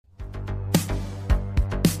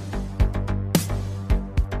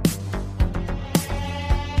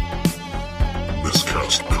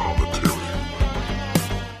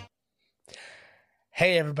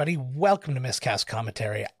Hey everybody, welcome to Miscast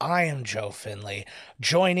Commentary. I am Joe Finley.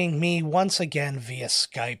 Joining me once again via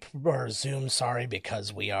Skype or Zoom,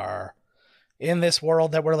 because we are in this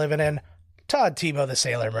world that we're living in. Todd Tebow the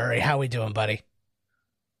Sailor Murray. How we doing, buddy?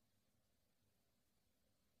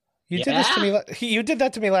 Did this to me. You did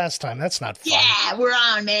that to me last time. That's not fun. Yeah, we're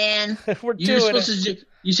on, man. We're You're doing supposed it. to.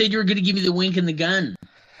 You said you were going to give me the wink and the gun.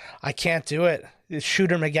 I can't do it.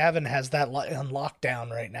 Shooter McGavin has that on lockdown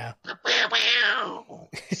right now.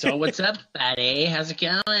 So what's up, fatty? How's it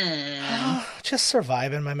going? Just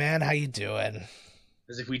surviving, my man. How you doing?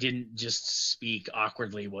 As if we didn't just speak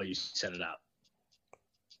awkwardly while you set it up.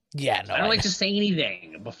 Yeah, no. I don't like to say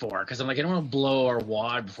anything before because I'm like, I don't want to blow our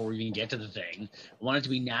wad before we even get to the thing. I want it to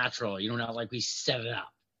be natural. You know, not like we set it up.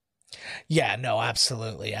 Yeah, no,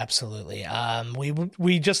 absolutely.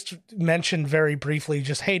 We just mentioned very briefly,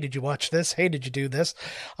 just, hey, did you watch this? Hey, did you do this?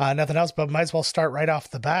 Nothing else, but might as well start right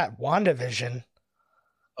off the bat. WandaVision.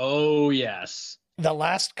 Oh, yes. The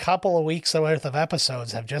last couple of weeks worth of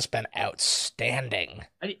episodes have just been outstanding.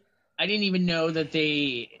 I didn't even know that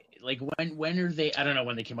they, like, when are they, I don't know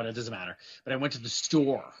when they came out, it doesn't matter. But I went to the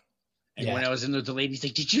store. And when I was in there, the lady's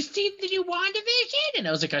like, did you see the new WandaVision? And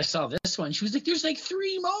I was like, I saw this one. She was like, there's like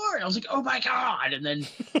 3 more. And I was like, oh my God. And then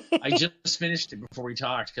I just finished it before we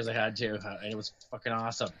talked because I had to. And it was fucking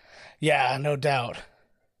awesome. Yeah, no doubt.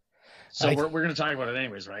 So we're going to talk about it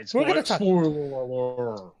anyways, right? We're going to talk.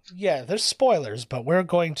 Spoiler. Yeah, there's spoilers, but we're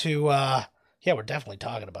going to, we're definitely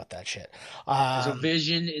talking about that shit. So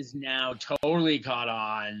Vision is now totally caught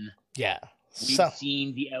on. Yeah. We've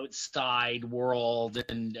seen the outside world,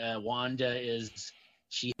 and Wanda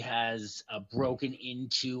she has broken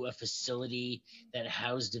into a facility that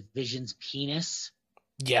housed Vision's penis.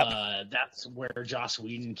 Yep. That's where Joss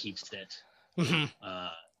Whedon keeps it. Mm-hmm.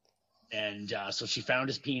 So she found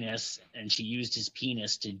his penis, and she used his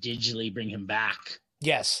penis to digitally bring him back.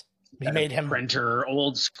 Yes. He made him printer,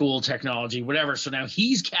 old school technology, whatever. So now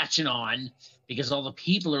he's catching on because all the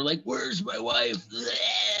people are like, where's my wife?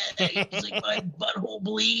 He's like, my butthole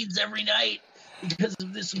bleeds every night because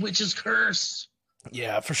of this witch's curse.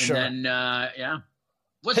 Yeah, for sure. And then,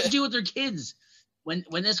 what's to do with their kids? When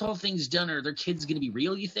this whole thing's done, are their kids going to be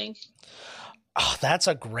real, you think? Oh, that's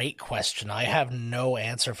a great question. I have no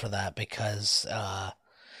answer for that because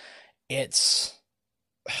it's...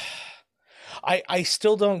 I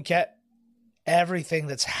still don't get everything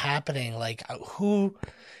that's happening. Like, who...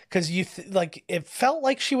 Because it felt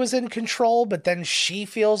like she was in control, but then she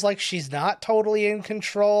feels like she's not totally in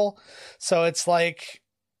control. So it's like,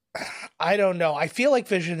 I don't know. I feel like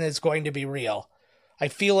Vision is going to be real. I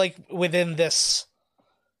feel like within this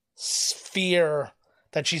sphere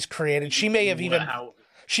that she's created, she may have even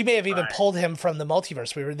pulled him from the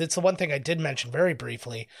multiverse. That's the one thing I did mention very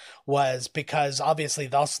briefly, was because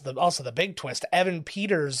obviously also the big twist, Evan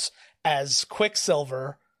Peters as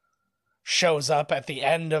Quicksilver shows up at the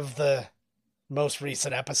end of the most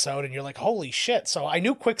recent episode, and you're like, holy shit. So I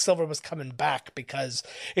knew Quicksilver was coming back because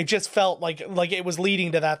it just felt like it was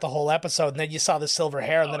leading to that the whole episode, and then you saw the silver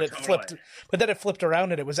hair, and then it flipped, but then it flipped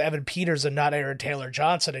around and it was Evan Peters and not Aaron Taylor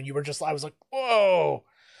Johnson, and I was like, whoa.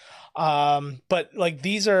 But like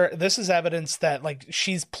this is evidence that like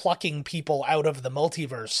she's plucking people out of the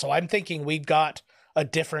multiverse. So I'm thinking we've got a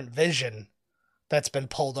different Vision that's been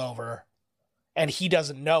pulled over. And he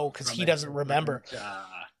doesn't know because he doesn't remember.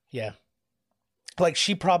 Yeah. Like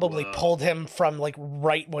she probably pulled him from like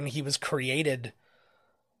right when he was created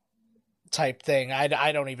type thing.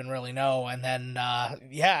 I don't even really know. And then, a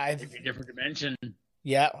different dimension.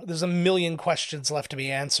 Yeah. There's a million questions left to be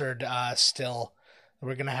answered still.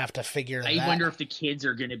 We're going to have to figure that out. I wonder if the kids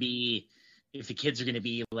are going to be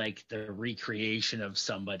like the recreation of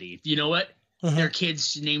somebody. You know what? Mm-hmm. Their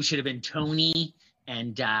kids' name should have been Tony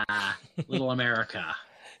and Little America.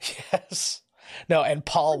 Yes. No, and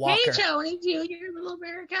Paul Walker. Hey, Tony Jr., Little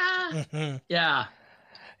America. Mm-hmm. Yeah.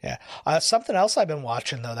 Yeah. Something else I've been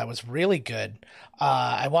watching, though, that was really good.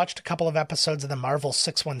 I watched a couple of episodes of the Marvel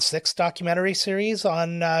 616 documentary series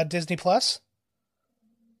on Disney+.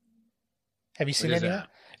 Have you seen any of that?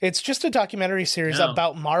 It's just a documentary series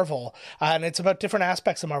about Marvel, and it's about different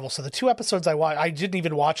aspects of Marvel. So the 2 episodes I watched, I didn't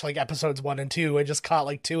even watch like episodes 1 and 2. I just caught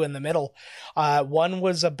like 2 in the middle. One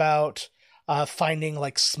was about finding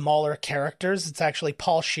like smaller characters. It's actually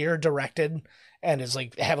Paul Scheer directed and is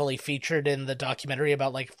like heavily featured in the documentary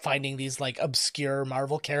about like finding these like obscure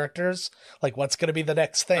Marvel characters. Like what's going to be the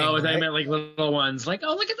next thing? Oh, right? I meant like little ones. Like,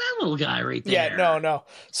 oh, look at that little guy right there. Yeah, no.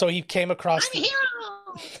 So he came across... I'm a hero!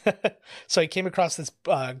 So he came across this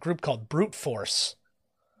group called Brute Force,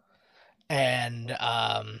 and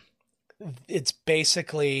it's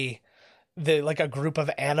basically a group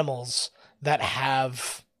of animals that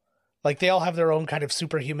have, like, they all have their own kind of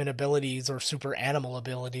superhuman abilities or super animal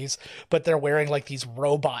abilities, but they're wearing like these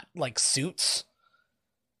robot like suits.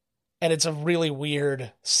 And it's a really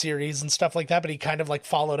weird series and stuff like that, but he kind of like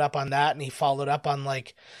followed up on that, and he followed up on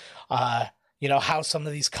like how some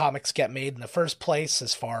of these comics get made in the first place,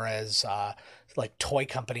 as far as like toy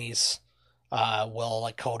companies will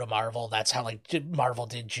like go to Marvel. That's how like Marvel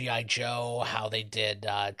did G.I. Joe, how they did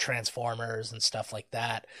Transformers and stuff like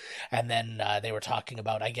that. And then they were talking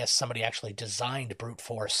about, I guess somebody actually designed Brute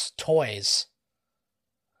Force toys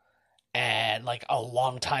and like a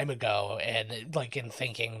long time ago, and like in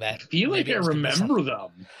thinking that I feel like I remember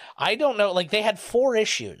them. I don't know, like they had 4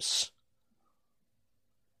 issues.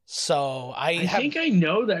 So I think I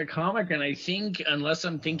know that comic, and I think, unless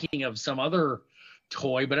I'm thinking of some other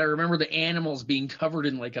toy, but I remember the animals being covered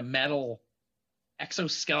in like a metal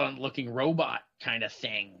exoskeleton looking robot kind of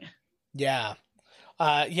thing. Yeah.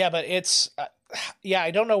 But it's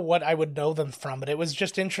I don't know what I would know them from, but it was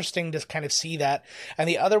just interesting to kind of see that. And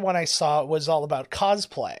the other one I saw was all about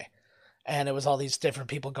cosplay, and it was all these different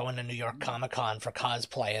people going to New York Comic Con for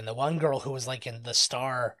cosplay. And the one girl who was like in the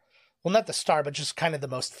star, well, not the star, but just kind of the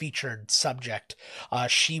most featured subject,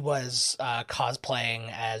 she was cosplaying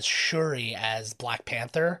as Shuri, as Black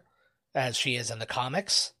Panther, as she is in the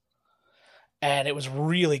comics. And it was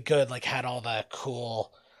really good, like had all the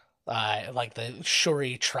cool like the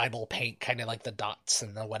Shuri tribal paint, kind of like the dots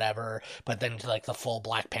and the whatever, but then like the full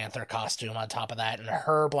Black Panther costume on top of that. And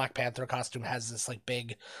her Black Panther costume has this like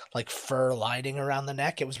big like fur lining around the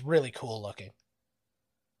neck. It was really cool looking.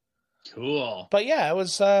 Cool. But yeah, it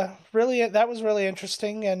was that was really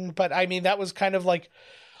interesting. But I mean, that was kind of like,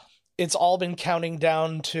 it's all been counting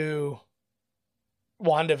down to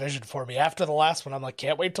WandaVision for me. After the last one, I'm like,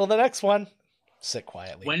 can't wait till the next one. Sit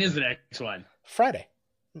quietly. When is the next one? Friday.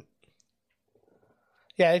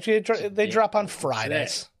 Yeah, they drop on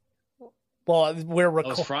Fridays. Today. Well, we're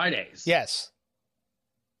recording Fridays. Yes.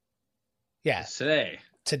 Yeah. It's today.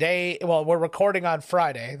 Today, well, we're recording on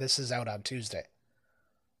Friday. This is out on Tuesday.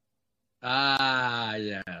 Ah,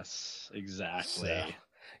 yes, exactly. So,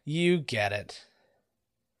 you get it.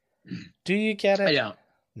 Do you get it? I don't.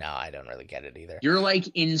 No, I don't really get it either. You're like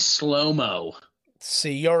in slow-mo.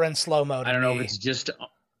 See, you're in slow-mo. I don't know if it's just.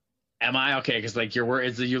 Am I okay? Because like you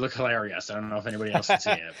look hilarious. I don't know if anybody else can see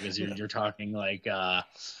it, because you're talking like, oh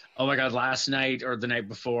my god, last night or the night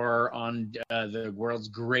before on the world's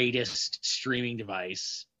greatest streaming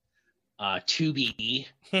device, Tubi.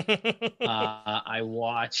 I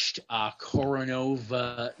watched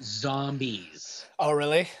Coronova Zombies. Oh,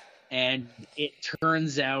 really? And it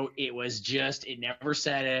turns out it never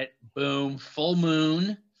said it. Boom, full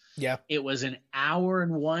moon. Yeah. It was an hour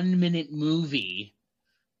and 1 minute movie,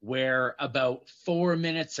 where about 4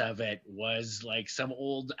 minutes of it was like some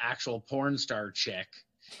old actual porn star chick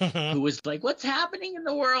who was like, what's happening in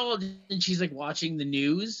the world? And she's like watching the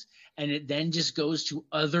news, and it then just goes to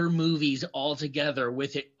other movies altogether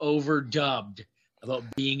with it overdubbed about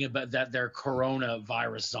being about that they're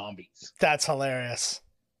coronavirus zombies. That's hilarious.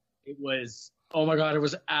 It was, oh my god, it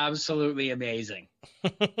was absolutely amazing.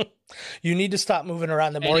 You need to stop moving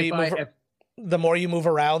around. The more you move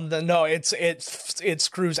around, it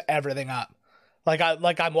screws everything up. Like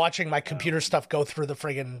I'm watching my computer stuff go through the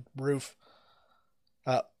friggin' roof.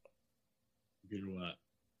 Good what?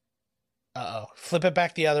 Uh-oh. Flip it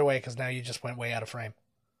back the other way, because now you just went way out of frame.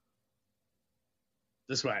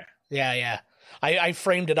 This way. Yeah. I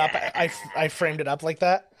framed it up. I framed it up like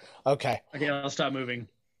that. Okay. Okay, I'll stop moving.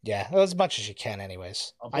 Yeah, well, as much as you can,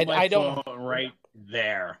 anyways. I'll put my phone right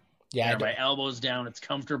there. Yeah, my elbows down. It's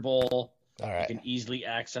comfortable. All right. I can easily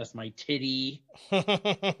access my titty.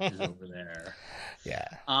 It's over there. Yeah.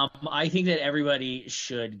 I think that everybody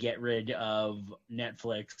should get rid of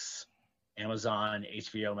Netflix, Amazon,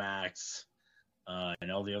 HBO Max,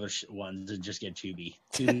 and all the other ones, and just get Tubi.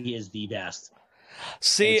 Tubi is the best.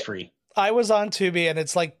 See, it's free. I was on Tubi, and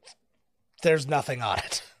it's like there's nothing on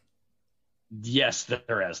it. Yes,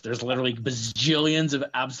 there is. There's literally bajillions of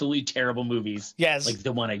absolutely terrible movies. Yes, like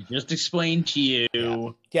the one I just explained to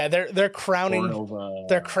you. Yeah, their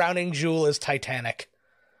crowning jewel is Titanic.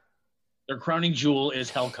 Their crowning jewel is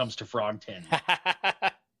Hell Comes to Frogtown.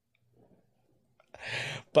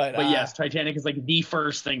 But yes, Titanic is like the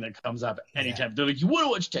first thing that comes up anytime. Yeah. They're like, "You want to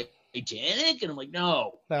watch Titanic?" And I'm like,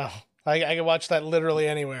 "No, I can watch that literally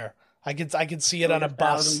anywhere. I could see it on a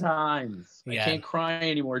bus 1,000 times. Yeah. I can't cry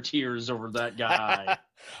any more tears over that guy."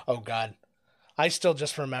 Oh God, I still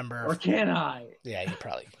just remember. Or can I? Yeah, you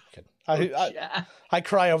probably could. I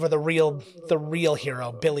cry over the real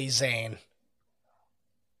hero, Billy Zane.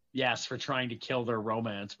 Yes, for trying to kill their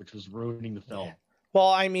romance, which was ruining the film. Yeah. Well,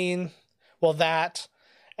 I mean, Well, that,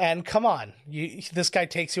 and come on, this guy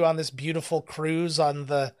takes you on this beautiful cruise on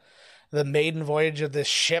the maiden voyage of this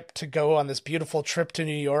ship to go on this beautiful trip to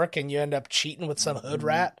New York, and you end up cheating with some hood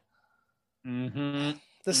rat. Mm-hmm.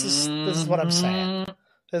 This is what I'm saying.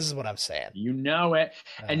 This is what I'm saying. You know it.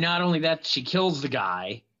 And not only that, she kills the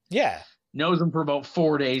guy. Yeah. Knows him for about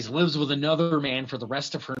 4 days, lives with another man for the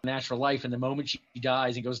rest of her natural life, and the moment she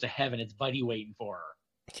dies and goes to heaven, it's Buddy waiting for her.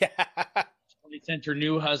 Yeah. They sent her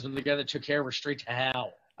new husband, the guy that took care of her, straight to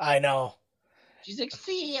hell. I know. She's like,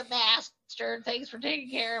 see you, bastard. Thanks for taking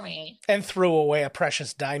care of me. And threw away a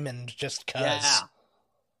precious diamond just cause.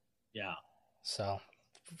 Yeah.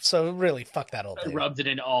 So really, fuck that old dude. Rubbed it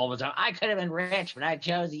in all the time. I could have been rich, but I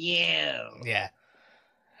chose you. Yeah.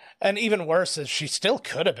 And even worse is she still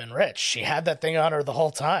could have been rich. She had that thing on her the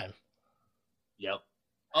whole time. Yep.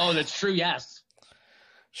 Oh, that's true. Yes.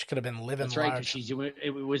 She could have been living large. That's right.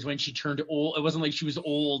 It was when she turned old. It wasn't like she was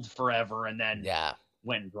old forever and then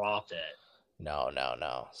went and dropped it. No.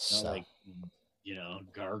 So, like,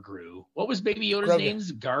 Gargru. What was Baby Yoda's name?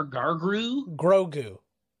 Gargru? Grogu.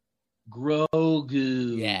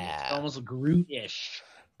 Yeah. It's almost Groot-ish.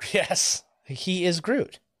 Yes. He is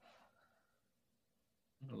Groot.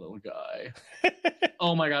 A little guy.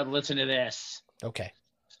 Oh my God, listen to this. Okay.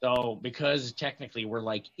 So, because technically we're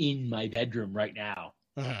like in my bedroom right now,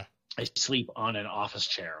 I sleep on an office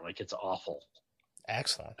chair. Like, it's awful.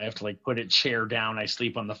 Excellent. I have to put a chair down. I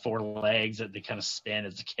sleep on the 4 legs that they kind of spin.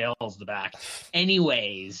 It kills the back.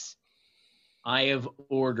 Anyways, I have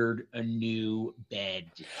ordered a new bed.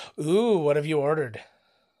 Ooh, what have you ordered?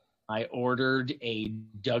 I ordered a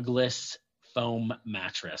Douglas foam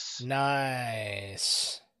mattress.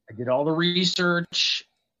 Nice. I did all the research.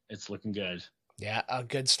 It's looking good. Yeah,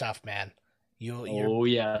 good stuff, man. So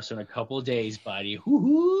in a couple of days, buddy.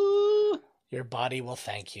 Woo-hoo! Your body will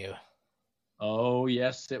thank you. Oh,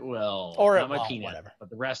 yes, it will. Or not my peanut, whatever.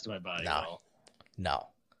 But the rest of my body will. No.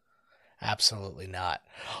 Absolutely not.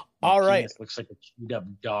 My all right. Looks like a chewed up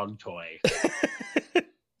dog toy.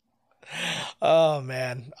 Oh,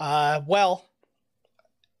 man. Well,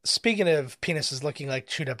 speaking of penises looking like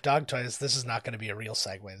chewed up dog toys, this is not going to be a real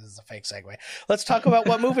segue. This is a fake segue. Let's talk about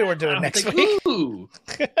what movie we're doing next week.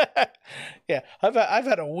 Yeah, I've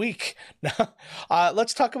had a week.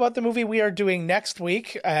 Let's talk about the movie we are doing next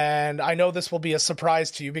week. And I know this will be a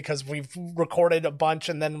surprise to you because we've recorded a bunch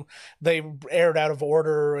and then they aired out of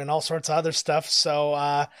order and all sorts of other stuff.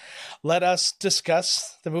 So let us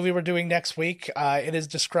discuss the movie we're doing next week. It is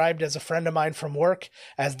described as a friend of mine from work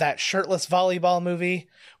as that shirtless volleyball movie.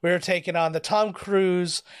 We're taking on the Tom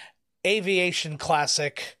Cruise aviation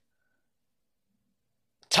classic,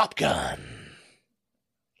 Top Gun.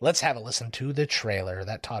 Let's have a listen to the trailer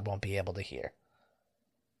that Todd won't be able to hear.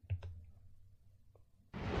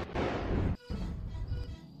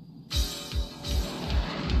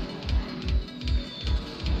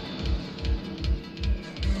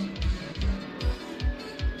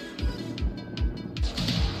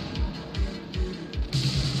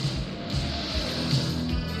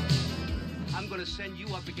 I'm going to send you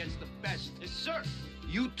up against the best. Yes, sir.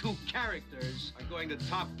 You 2 characters are going to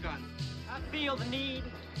Top Gun. I feel the need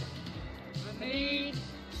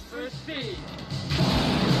for speed.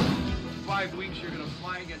 For 5 weeks, you're going to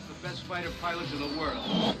fly against the best fighter pilots in the world.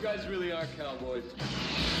 You guys really are cowboys.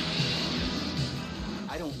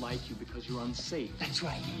 I don't like you because you're unsafe. That's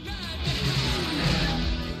right.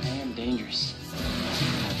 I am dangerous.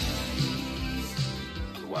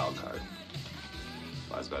 The wild card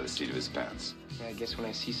flies by the seat of his pants. Yeah, I guess when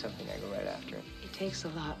I see something, I go right after it. It takes a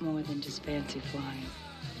lot more than just fancy flying.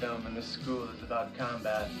 In this school is about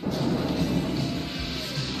combat.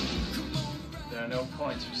 There are no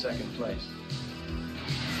points for second place.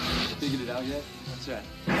 Figured it out yet? What's that?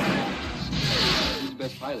 Who's the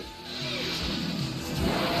best pilot?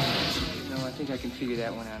 No, I think I can figure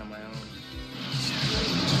that one out on my own.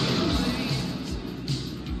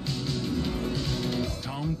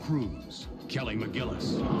 Tom Cruise, Kelly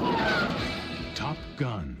McGillis. Top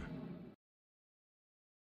Gun.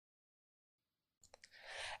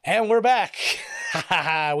 And we're back.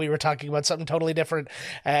 We were talking about something totally different,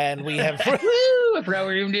 and we have... Woo! I forgot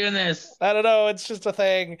we were even doing this. I don't know. It's just a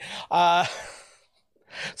thing.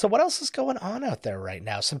 So what else is going on out there right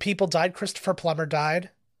now? Some people died. Christopher Plummer died.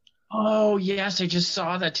 Oh, yes. I just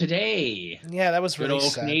saw that today. Yeah, that was really good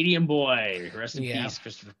old sad. Canadian boy. Rest in peace,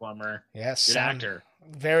 Christopher Plummer. Yes. Good actor.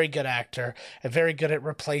 Very good actor. And very good at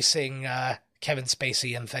replacing Kevin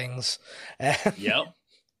Spacey and things. Yep.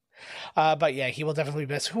 But yeah, he will definitely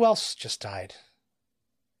be missed. Who else just died?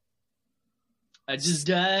 I just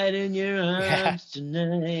died in your arms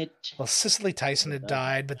tonight. Well, Cicely Tyson had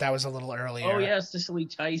died, but that was a little earlier. Oh yeah, Cicely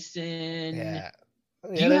Tyson. Yeah.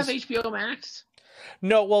 Do you have HBO Max?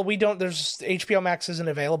 No, well, we don't. There's HBO Max isn't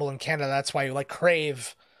available in Canada. That's why like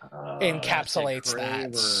Crave encapsulates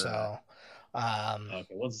that. So, okay,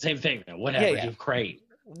 well, it's the same thing. Whatever. Yeah. You have Crave.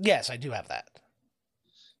 Yes, I do have that.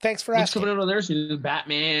 Thanks for asking. What's coming out of there? So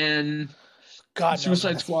Batman,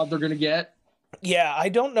 Suicide Squad. They're gonna get. Yeah, I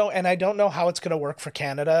don't know, and I don't know how it's gonna work for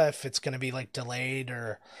Canada. If it's gonna be like delayed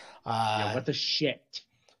or. What the shit?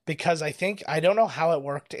 Because I don't know how it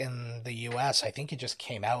worked in the US. I think it just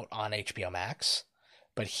came out on HBO Max,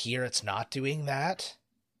 but here it's not doing that.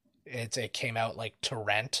 It came out like to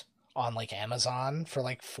rent on like Amazon for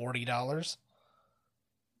like $40.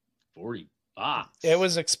 $40. It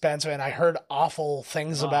was expensive, and I heard awful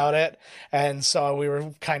things about it, and so we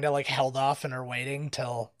were kind of like held off and are waiting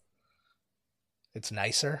till it's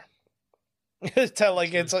nicer. Till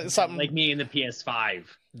like it's something like me and the PS5.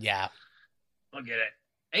 Yeah, I'll get it.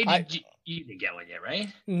 Hey, you didn't get one yet, right?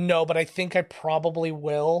 No, but I think I probably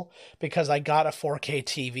will because I got a 4K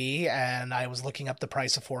TV and I was looking up the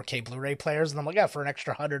price of 4K Blu-ray players, and I'm like, yeah, for an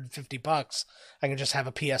extra $150, I can just have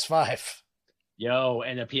a PS5. Yo,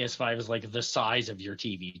 and the PS5 is like the size of your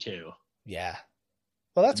TV too. Yeah.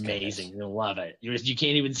 Well, that's amazing. You'll love it. You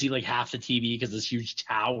can't even see like half the TV because this huge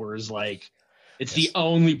tower is like, it's the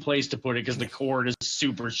only place to put it because the cord is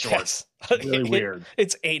super short. Yes. It's really weird.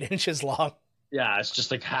 It's 8 inches long. Yeah, it's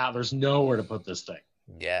just like how there's nowhere to put this thing.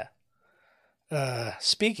 Yeah.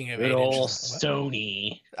 Speaking of good old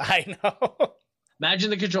Sony. I know.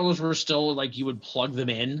 Imagine the controllers were still like you would plug them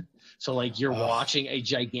in. So like you're watching a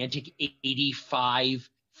gigantic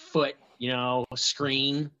 85-foot,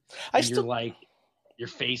 screen. You're like your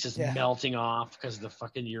face is melting off because the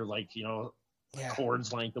fucking you're like,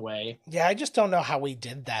 cord's length away. Yeah, I just don't know how we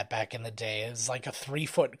did that back in the day. It's like a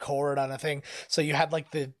 3-foot cord on a thing. So you had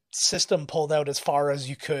like the system pulled out as far as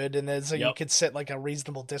you could, and then so you could sit like a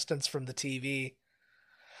reasonable distance from the TV.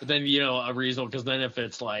 But then, a reasonable, because then if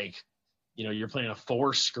it's like, you're playing a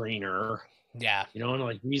 4-screener. Yeah. And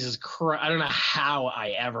like, Jesus Christ, I don't know how I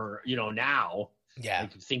ever, now. Yeah.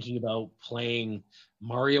 Like thinking about playing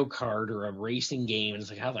Mario Kart or a racing game, and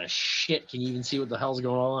it's like, how the shit can you even see what the hell's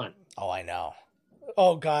going on? Oh, I know.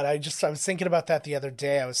 Oh God, I was thinking about that the other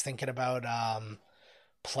day. I was thinking about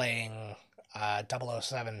playing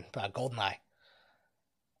 007 GoldenEye,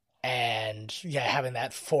 and having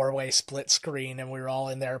that 4-way split screen, and we were all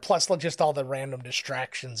in there. Plus, just all the random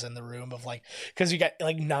distractions in the room of like, because you got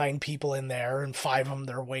like 9 people in there, and 5 of them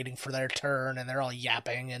they're waiting for their turn, and they're all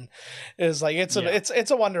yapping, and it's like it's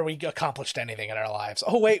a wonder we accomplished anything in our lives.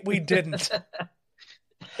 Oh wait, we didn't.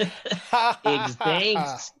 Thanks,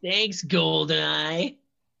 GoldenEye.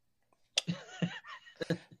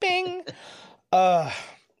 Bing.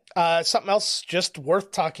 Something else just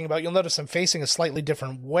worth talking about. You'll notice I'm facing a slightly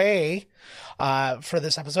different way for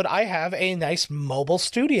this episode. I have a nice mobile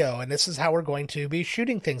studio, and this is how we're going to be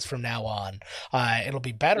shooting things from now on. It'll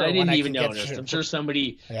be better. I didn't even notice. I'm sure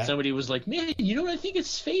somebody was like, "Man, I think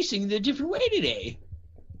it's facing the different way today."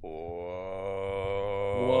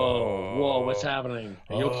 Whoa, what's happening?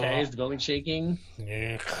 Are you okay? Is the building shaking?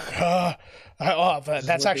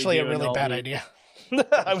 That's actually a really bad idea.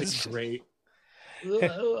 That's great.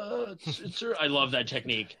 I love that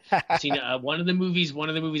technique. I've seen one of the movies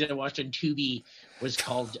I watched on Tubi was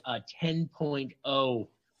called 10.0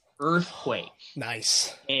 Earthquake.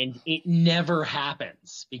 Nice. And it never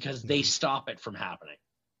happens because they stop it from happening.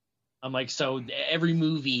 I'm like, so every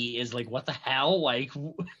movie is like, what the hell? Like,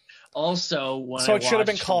 also, so it should have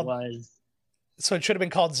been called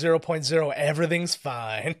 0.0. Everything's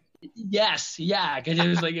fine. Yes, yeah, because it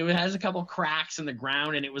was like it has a couple cracks in the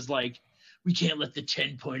ground, and it was like, we can't let the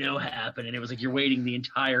 10.0 happen, and it was like you're waiting the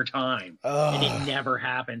entire time, and it never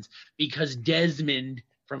happens because Desmond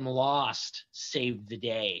from Lost saved the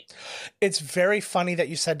day. It's very funny that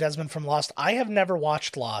you said Desmond from Lost. I have never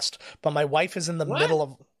watched Lost, but my wife is in the middle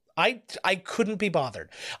of. I couldn't be bothered.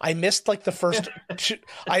 I missed like the first.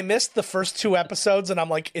 I missed the first 2 episodes, and I'm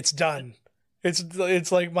like, it's done.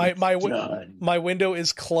 It's like my window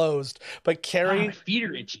is closed. But Carrie, my feet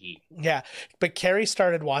are itchy. Yeah, but Carrie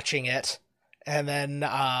started watching it, and then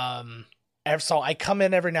so I come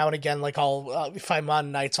in every now and again. Like if I'm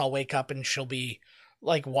on nights, I'll wake up and she'll be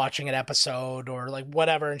like watching an episode or like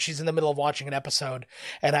whatever, and she's in the middle of watching an episode,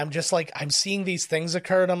 and I'm just like, I'm seeing these things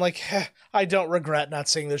occur, and I'm like, I don't regret not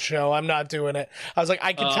seeing the show. I'm not doing it. I was like,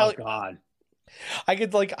 I can tell. God. I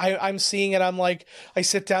could like, I'm seeing it. I'm like, I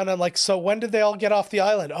sit down and I'm like, so when did they all get off the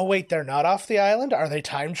island? Oh wait, they're not off the island. Are they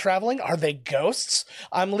time traveling? Are they ghosts?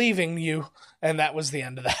 I'm leaving you. And that was the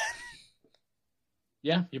end of that.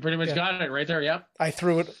 Yeah, you pretty much got it right there. Yep. I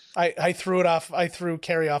threw it. I threw it off. I threw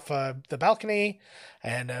Carrie off the balcony,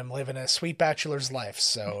 and I'm living a sweet bachelor's life.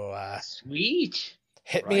 So sweet.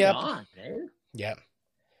 Hit me up. On, yeah.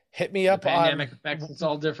 Hit me up the on. Pandemic affects us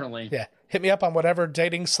all differently. Yeah. Hit me up on whatever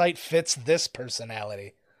dating site fits this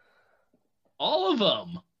personality. All of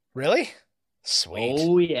them. Really? Sweet.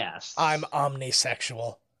 Oh yes. I'm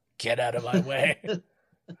omnisexual. Get out of my way.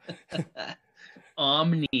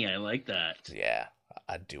 Omni, I like that. Yeah.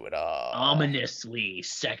 I'd do it all. Ominously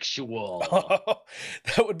sexual.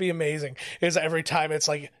 That would be amazing. Is every time it's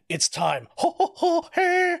like, it's time. Ho, ho, ho,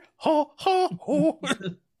 hey, ho, ho, ho.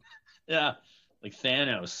 Yeah. Like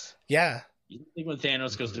Thanos. Yeah. You think when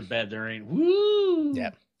Thanos goes to bed, there ain't woo. Yeah.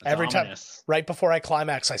 That's every ominous. Time, right before I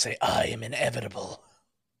climax, I say, I am inevitable.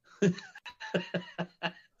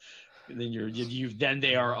 Then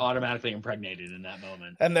they are automatically impregnated in that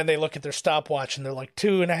moment. And then they look at their stopwatch and they're like,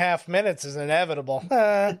 2.5 minutes is inevitable.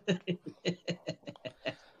 I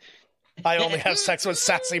only have sex with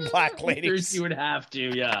sassy black ladies. You would have to,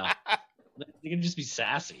 yeah. You can just be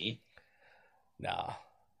sassy. No.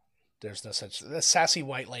 There's no such. The sassy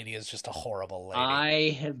white lady is just a horrible lady. I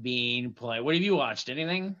have been playing. What have you watched?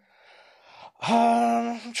 Anything?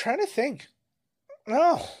 I'm trying to think.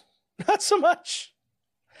 No, not so much.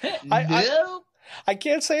 I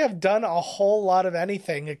can't say I've done a whole lot of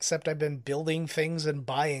anything except I've been building things and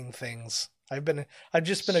buying things. I've been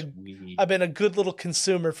a good little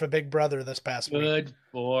consumer for Big Brother this past week. Good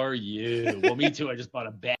for you. Well, me too. I just bought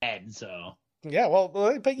a bed, so. Yeah,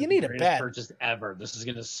 well, but you need a bed. Purchase ever. This is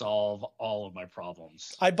going to solve all of my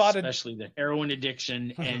problems. Especially the heroin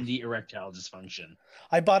addiction and the erectile dysfunction.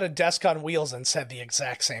 I bought a desk on wheels and said the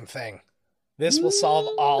exact same thing. This will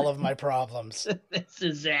solve all of my problems. This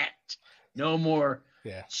is it. No more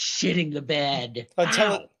shitting the bed.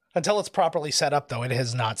 Until it's properly set up, though, it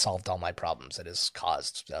has not solved all my problems. It has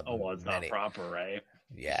caused it's not proper, right?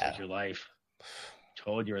 Yeah. It's like your life.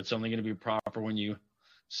 Told you, it's only going to be proper when you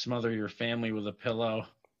smother your family with a pillow.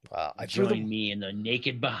 Well, Join me in the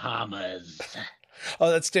naked Bahamas.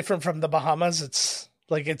 Oh, that's different from the Bahamas. It's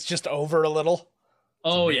like it's just over a little.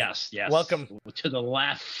 Oh yes. Welcome to the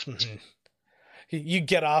left. Mm-hmm. You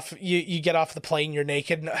get off. You get off the plane. You're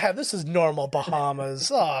naked. This is normal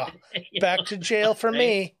Bahamas. Oh, back to jail for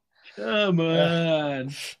me. Come on,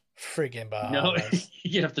 friggin' Bahamas. No,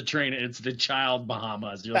 you get off the train. It's the child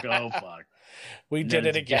Bahamas. You're like, oh fuck. We did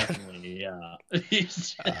it again.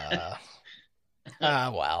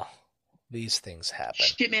 Well, these things happen.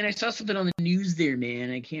 Shit, man, I saw something on the news there,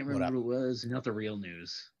 man. I can't remember what it was. Not the real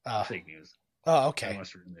news. Fake news. Oh, okay. I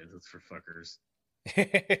watched real news. It's for fuckers.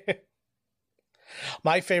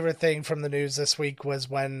 My favorite thing from the news this week was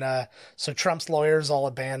when so Trump's lawyers all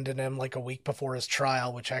abandoned him like a week before his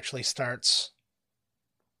trial, which actually starts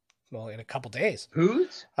in a couple days.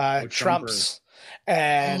 Whose? Trump's.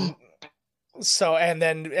 And so, and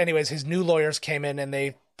then anyways, his new lawyers came in and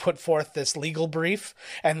they put forth this legal brief,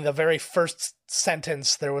 and the very first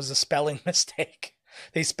sentence there was a spelling mistake.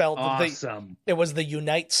 They spelled it was the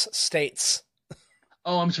Unites States.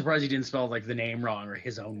 Oh, I'm surprised he didn't spell like the name wrong or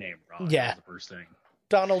his own name wrong. Yeah. That was the first thing.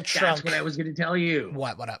 Donald Trump. That's what I was going to tell you.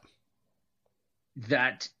 What up?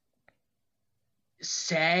 That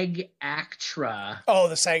SAG-AFTRA. Oh,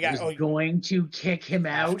 the SAG-AFTRA was going to kick him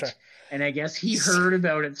out. And I guess he heard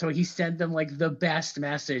about it, so he sent them like the best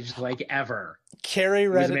message like ever. Carrie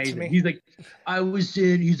read it to me. He's like, I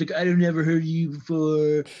never heard of you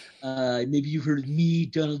before. Maybe you've heard of me,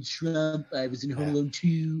 Donald Trump. I was in Home Alone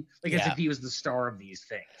 2. Like as if he was the star of these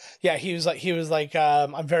things. Yeah, he was like,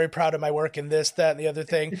 I'm very proud of my work in this, that, and the other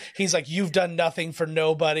thing. He's like, you've done nothing for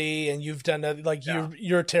nobody, and you've done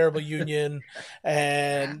you're a terrible union,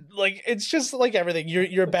 and like it's just like everything.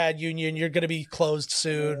 You're a bad union. You're gonna be closed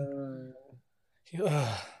soon.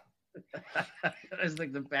 That was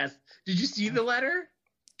like the best. Did you see the letter?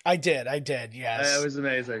 I did. Yes, it was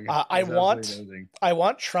amazing. I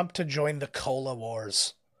want Trump to join the cola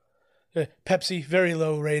wars. Pepsi, very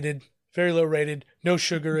low rated, no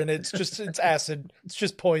sugar in it. It's acid. It's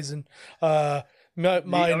just poison. Mine, oh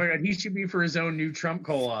my God, he should be for his own new Trump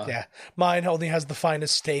cola. Yeah, mine only has the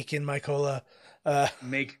finest steak in my cola.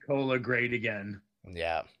 Make cola great again.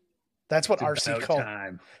 Yeah. That's what RC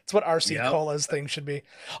Cola. It's what RC Cola's thing should be.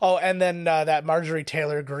 Oh, and then that Marjorie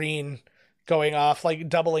Taylor Greene going off, like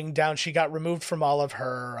doubling down. She got removed from all of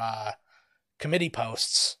her committee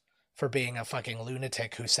posts for being a fucking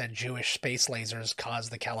lunatic who said Jewish space lasers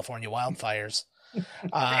caused the California wildfires.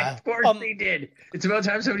 Of course they did. It's about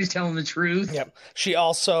time somebody's telling the truth. Yep. She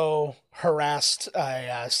also harassed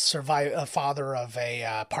a father of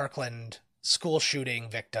a Parkland school shooting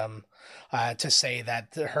victim to say that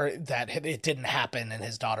it didn't happen and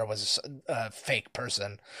his daughter was a fake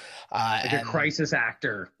person, like a crisis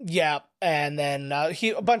actor. Yeah, and then a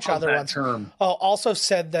bunch of other ones. Also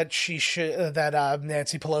said that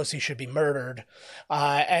Nancy Pelosi should be murdered,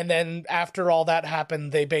 and then after all that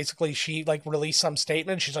happened, she like released some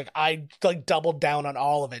statement. She's like, I like doubled down on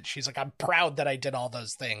all of it. She's like, I'm proud that I did all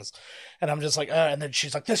those things, and I'm just like, and then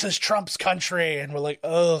she's like, this is Trump's country, and we're like,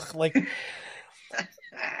 ugh, like.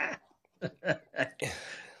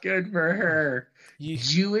 Good for her.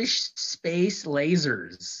 Jewish space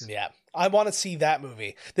lasers. Yeah, I want to see that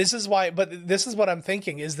movie. This is what I'm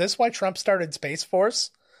thinking. Is this why Trump started Space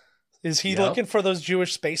Force? Is he looking for those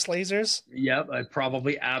Jewish space lasers? Yep, it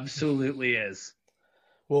probably absolutely is.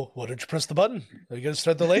 Well, why don't you press the button? Are you going to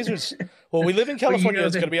start the lasers? Well, we live in California.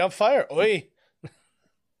 It's going to be on fire. Oi.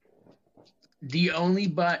 The only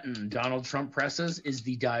button Donald Trump presses is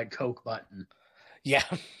the Diet Coke button. Yeah.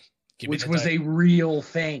 Which was a real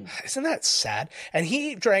thing. Isn't that sad? And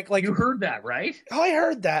he drank like... You heard that, right? Oh, I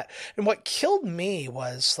heard that. And what killed me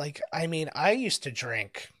was like, I mean, I used to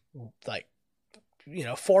drink like,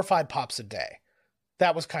 4 or 5 pops a day.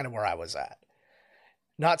 That was kind of where I was at.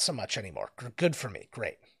 Not so much anymore. Good for me.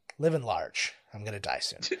 Great. Living large. I'm going to die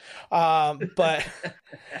soon.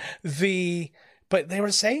 But they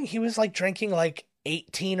were saying he was like drinking like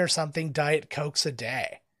 18 or something Diet Cokes a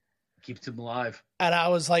day. Keeps him alive. And I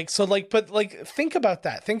was like, think about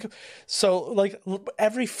that.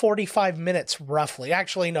 Every 45 minutes, roughly.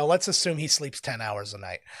 Actually, no, let's assume he sleeps 10 hours a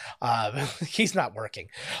night. He's not working.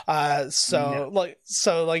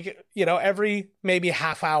 Every maybe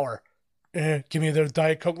half hour, give me the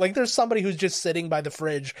Diet Coke. Like, there's somebody who's just sitting by the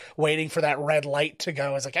fridge waiting for that red light to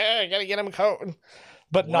go. It's like, I gotta get him a Coke,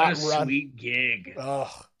 but what not a run. Sweet gig.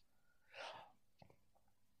 Oh,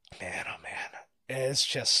 man. It's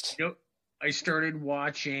just... I started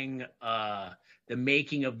watching the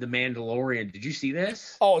making of The Mandalorian. Did you see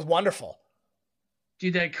this? Oh, it was wonderful.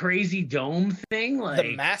 Dude, that crazy dome thing?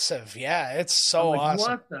 The massive, yeah. It's so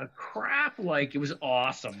awesome. What the crap? Like, it was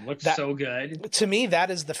awesome. Looked so good. To me, that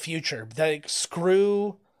is the future. Like,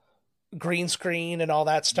 screw green screen and all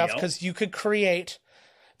that stuff, because you could create...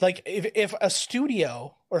 Like, if a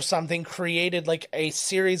studio or something created, like, a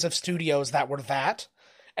series of studios that were that,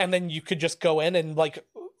 and then you could just go in and, like...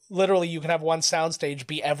 Literally, you can have one soundstage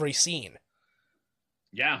be every scene.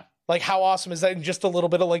 Yeah. Like, how awesome is that? And just a little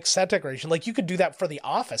bit of, like, set decoration. Like, you could do that for The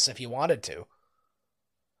Office if you wanted to.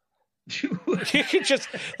 You could just,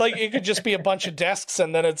 like, it could just be a bunch of desks,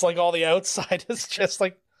 and then it's, like, all the outside is just,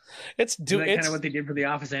 like, it's... Isn't that kind of what they did for The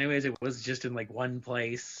Office anyways? It was just in, like, one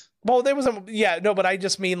place. Well, there was but I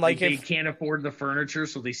just mean, like they can't afford the furniture,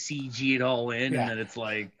 so they CG it all in, and then it's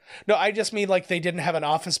like... No, I just mean, like, they didn't have an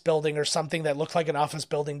office building or something that looked like an office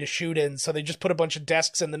building to shoot in, so they just put a bunch of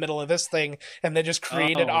desks in the middle of this thing, and they just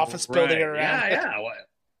created an office building around it. Yeah.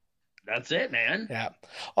 That's it, man. Yeah.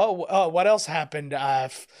 Oh, what else happened?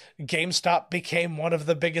 GameStop became one of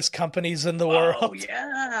the biggest companies in the world. Oh,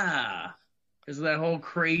 yeah. Because of that whole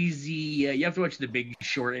crazy... you have to watch The Big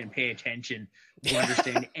Short and pay attention to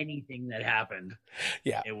understand anything that happened.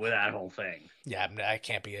 Yeah, with that whole thing. Yeah, I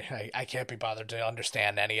can't be bothered to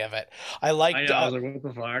understand any of it. I was like, what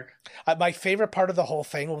the fuck? My favorite part of the whole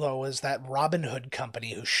thing, though, was that Robinhood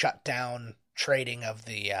company who shut down trading of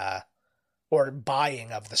the or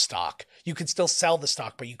buying of the stock. You could still sell the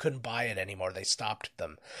stock, but you couldn't buy it anymore. They stopped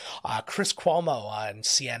them. Chris Cuomo on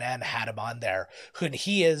CNN had him on there.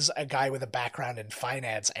 He is a guy with a background in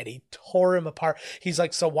finance, and he tore him apart. He's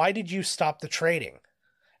like, so why did you stop the trading?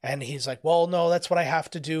 And he's like, well, no, that's what I have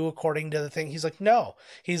to do according to the thing. He's like, no.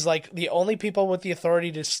 He's like, the only people with the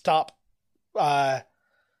authority to stop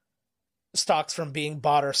stocks from being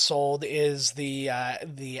bought or sold is the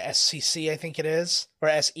SEC, I think it is, or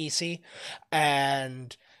SEC,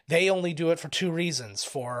 and they only do it for 2 reasons: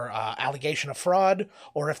 for allegation of fraud,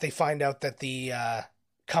 or if they find out that the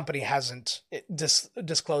company hasn't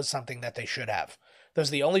disclosed something that they should have. Those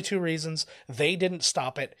are the only 2 reasons. They didn't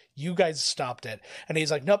stop it. You guys stopped it. And he's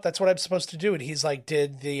like, nope, that's what I'm supposed to do. And he's like,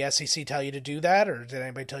 did the SEC tell you to do that? Or did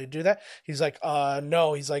anybody tell you to do that? He's like,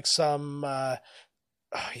 no. He's like,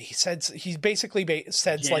 he said he basically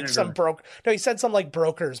said like some he said some like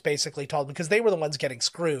brokers basically told him, because they were the ones getting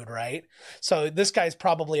screwed, right? So this guy's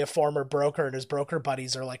probably a former broker, and his broker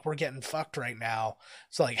buddies are like, we're getting fucked right now,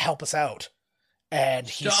 so like, help us out. And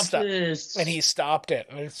he stopped it.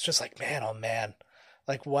 And it's just like, man, oh man,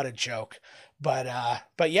 like, what a joke. But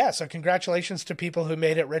yeah, so congratulations to people who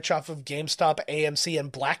made it rich off of GameStop, AMC,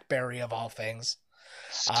 and BlackBerry of all things.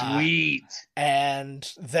 Sweet.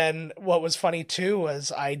 And then what was funny too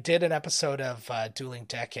was I did an episode of Dueling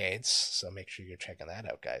Decades, so make sure you're checking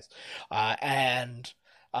that out, guys. And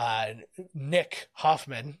Nick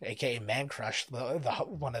Hoffman, aka Man Crush, the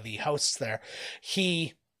one of the hosts there,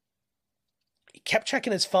 he kept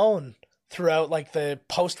checking his phone throughout like the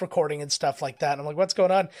post recording and stuff like that. And I'm like, what's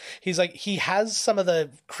going on? He's like, he has some of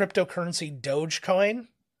the cryptocurrency Dogecoin,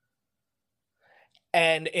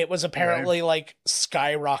 and it was apparently like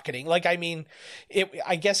skyrocketing. Like, I mean,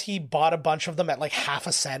 I guess he bought a bunch of them at like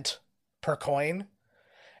 0.5 cent per coin.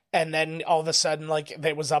 And then all of a sudden, like,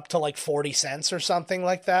 it was up to like 40 cents or something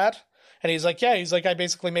like that. And he's like, I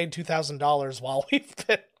basically made $2,000 while we've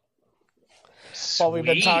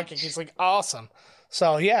been talking. He's like, awesome.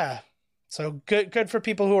 So yeah. So good for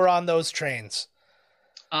people who are on those trains.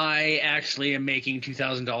 I actually am making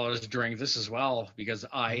 $2,000 during this as well because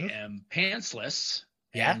I am pantsless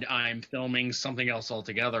and I'm filming something else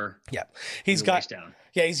altogether. Yeah, he's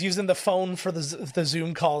using the phone for the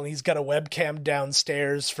Zoom call, and he's got a webcam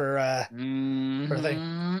downstairs for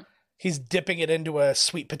thing. He's dipping it into a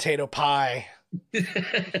sweet potato pie. It's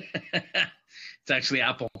actually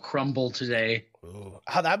apple crumble today. Ooh,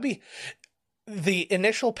 how that'd be? The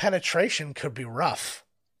initial penetration could be rough.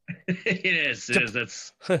 It is.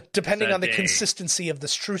 That's depending on the consistency of the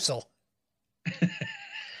streusel.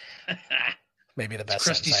 Maybe the best.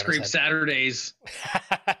 Krusty Scream Saturdays.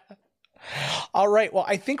 All right. Well,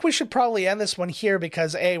 I think we should probably end this one here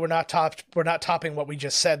because we're not topping what we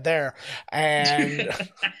just said there, and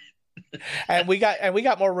and we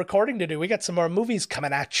got more recording to do. We got some more movies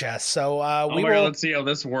coming at you. So let's see how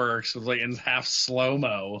this works with like in half slow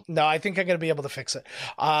mo. No, I think I'm going to be able to fix it.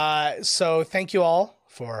 So thank you all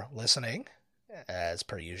for listening, as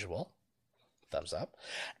per usual. Thumbs up.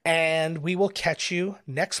 And we will catch you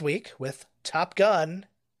next week with Top Gun,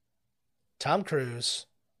 Tom Cruise,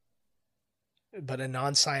 but a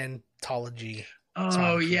non-Scientology.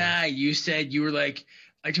 Oh, yeah. You said you were like,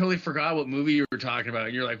 I totally forgot what movie you were talking about.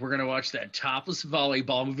 And you're like, we're going to watch that topless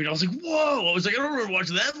volleyball movie. And I was like, whoa. I was like, I don't remember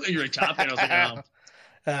watching that. And you're like, Top Gun. I was like,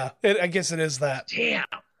 oh. I guess it is that. Damn.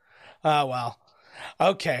 Oh, well.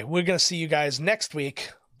 Okay, we're going to see you guys next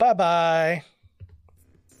week. Bye-bye.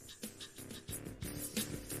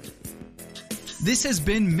 This has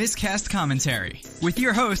been Miscast Commentary with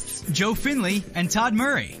your hosts, Joe Finley and Todd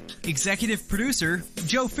Murray. Executive producer,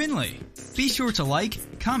 Joe Finley. Be sure to like,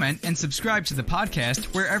 comment, and subscribe to the podcast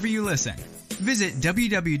wherever you listen. Visit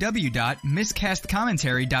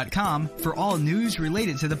www.miscastcommentary.com for all news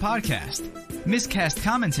related to the podcast. Miscast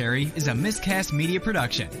Commentary is a Miscast Media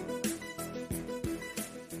production.